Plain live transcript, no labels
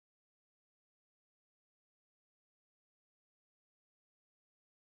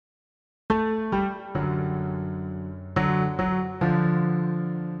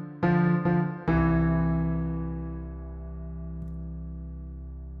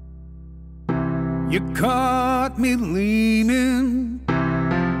You caught me leaning,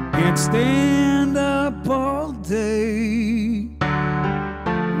 can't stand up all day.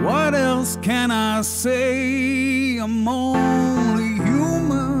 What else can I say? I'm only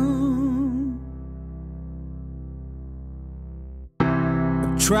human.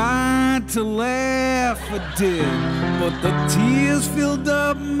 I tried to laugh, I did, but the tears filled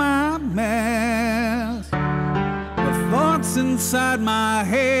up my mask. The thoughts inside my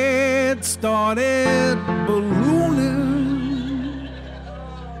head started ballooning.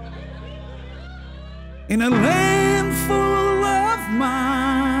 In a land full of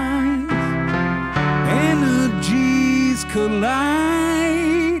minds, energies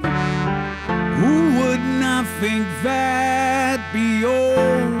collide. Who would not think that'd be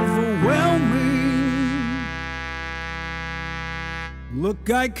overwhelming? Look,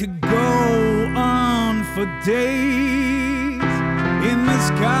 I could go on for days in this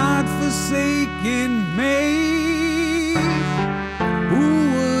God-forsaken maze.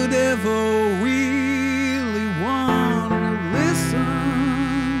 Who would ever really want to listen?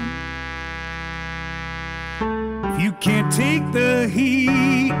 If you can't take the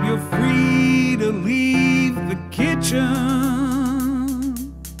heat, you're free to leave the kitchen.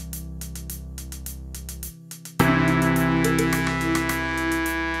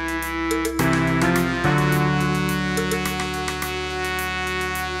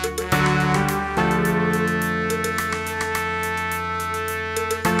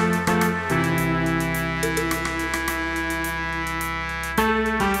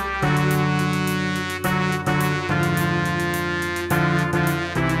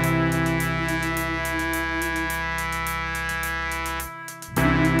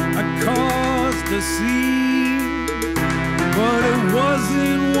 The scene, but it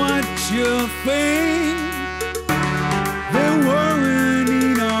wasn't what you think. There weren't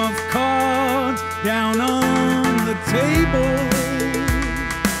enough cards down on the table.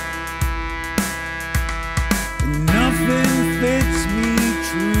 Nothing fits me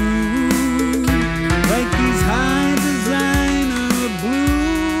true like these high designer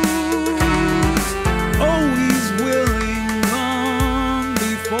blues. Always willing long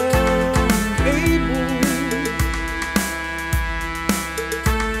before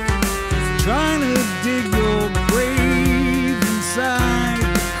trying to dig your grave inside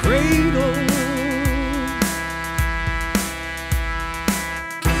the cradle.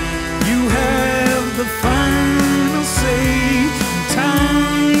 You have the final say,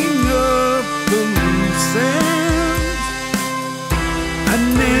 tying up the loose ends. I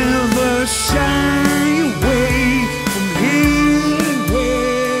never shy away from healing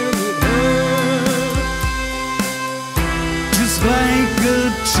where it hurts. Just like a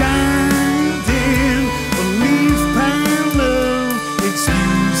child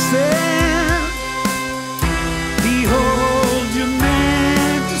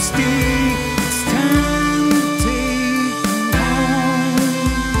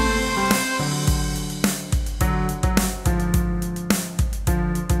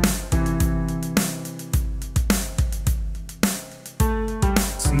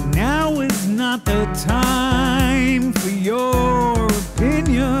not the time for your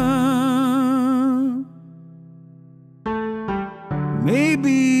opinion.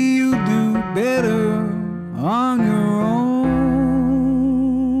 Maybe you do better on your